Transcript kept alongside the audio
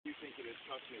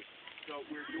me. So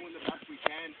we're doing the best we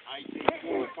can. I take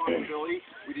full responsibility.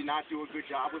 We did not do a good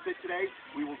job with it today.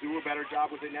 We will do a better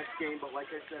job with it next game, but like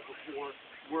I said before,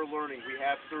 we're learning. We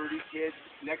have 30 kids.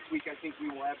 Next week I think we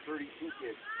will have 32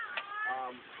 kids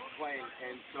playing,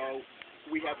 and so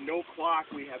we have no clock.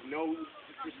 We have no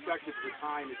perspective for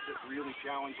time. It's just really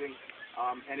challenging,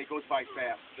 and it goes by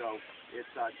fast. So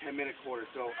it's a 10-minute quarter.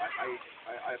 So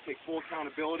I take full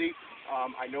accountability.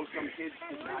 I know some kids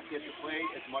did not get to play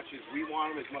as much as we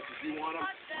want them, as much as you want them.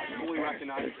 I fully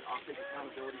recognize it. I'll take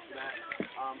accountability for that.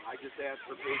 I just ask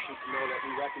for patience to know that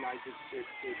we recognize it's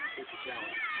a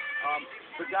challenge.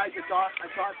 But guys, I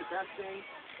thought the best thing,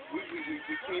 we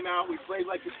came out, we played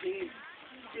like a team.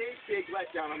 Big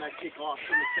letdown on that kickoff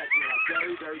in the second half.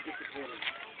 Very, very disappointing.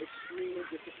 Extremely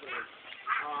disappointing.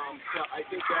 So I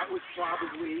think that was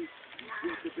probably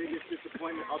the biggest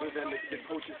disappointment, other than the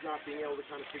coaches not being able to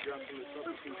kind of figure out some of the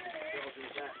substitutions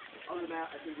and that. Other than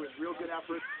that, I think it was real good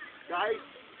effort. Guys,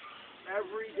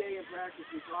 every day in practice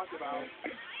we talk about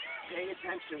paying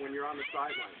attention when you're on the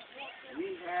sideline.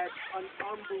 We had an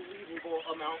unbelievable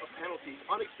amount of penalties,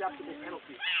 unacceptable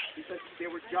penalties, because they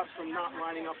were just from not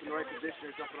lining up in the right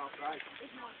position or jumping offside.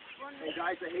 And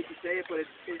guys, I hate to say it, but it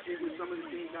was some of the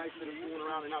same guys that are fooling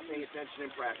around and not paying attention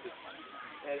in practice.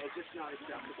 And it's just not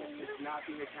acceptable. It's not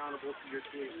being accountable to your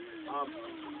team.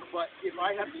 But if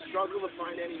I have to struggle to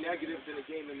find any negatives in a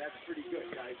game, then that's pretty good,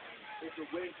 guys. It's a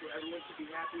win, so everyone should be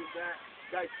happy with that.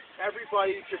 Guys,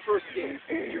 everybody, it's your first game.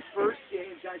 Your first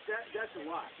game, guys, that's a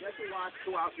lot. That's a lot to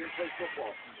go out there and play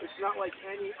football. It's not like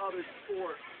any other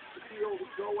sport to be able to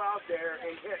go out there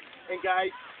and hit. And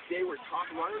guys, they were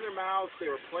running their mouths. They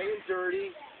were playing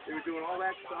dirty. They were doing all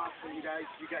that stuff, and you guys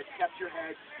kept your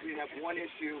head. You didn't have one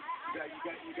issue. You guys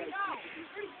did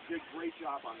a great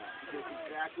job on that. You did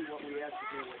exactly what we asked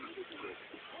you to do, what you did today.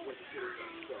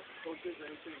 So, coaches,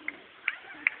 anything?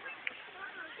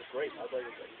 It's great. I thought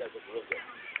you guys looked real good.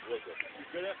 Real good.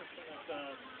 Good effort from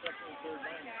that second and third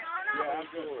line. Yeah,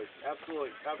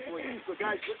 absolutely. So,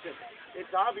 guys, listen.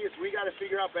 It's obvious we got to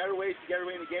figure out better ways to get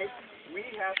everybody in the game. We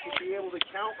have to be able to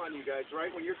count on you guys, right,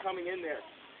 when you're coming in there.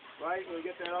 Right, when we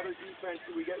get that other defense,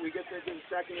 we get the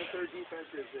second and third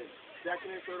defenses, and second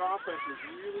and third offense is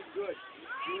really good.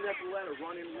 Gene Nicoletta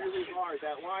running really hard.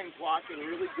 That line blocking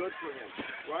really good for him.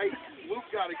 Right, Luke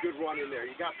got a good run in there.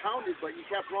 You got pounded, but you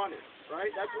kept running. Right,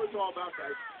 that's what it's all about,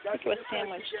 guys. That's what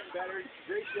sandwich. Getting better.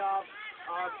 Great job.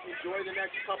 Enjoy the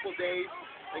next couple days.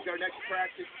 I think our next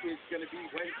practice is going to be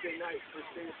Wednesday night,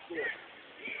 first day of school.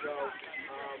 So.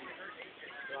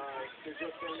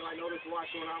 I know there's a lot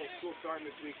going on with school starting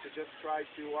this week, so just try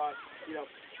to,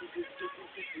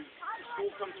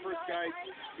 school comes first, guys.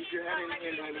 Keep your head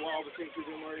in all the things we've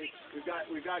been learning. We've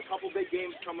got a couple big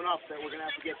games coming up that we're going to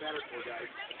have to get better for, guys.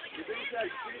 So give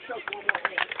yourself one more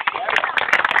hand, right?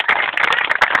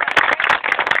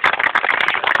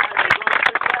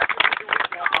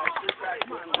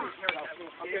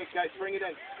 Okay, guys, bring it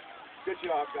in. Good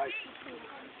job, guys.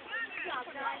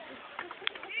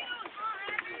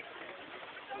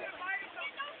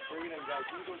 Bring it in, guys.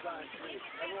 Eagles on three.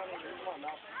 Everyone in here, come on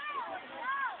now.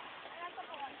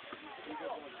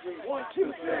 Eagles on three. 1, 2,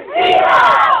 3.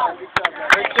 Yeah!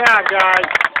 Good job, guys.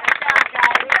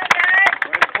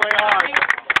 Way to play hard.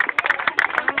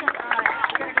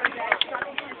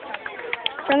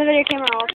 Turn the video camera on.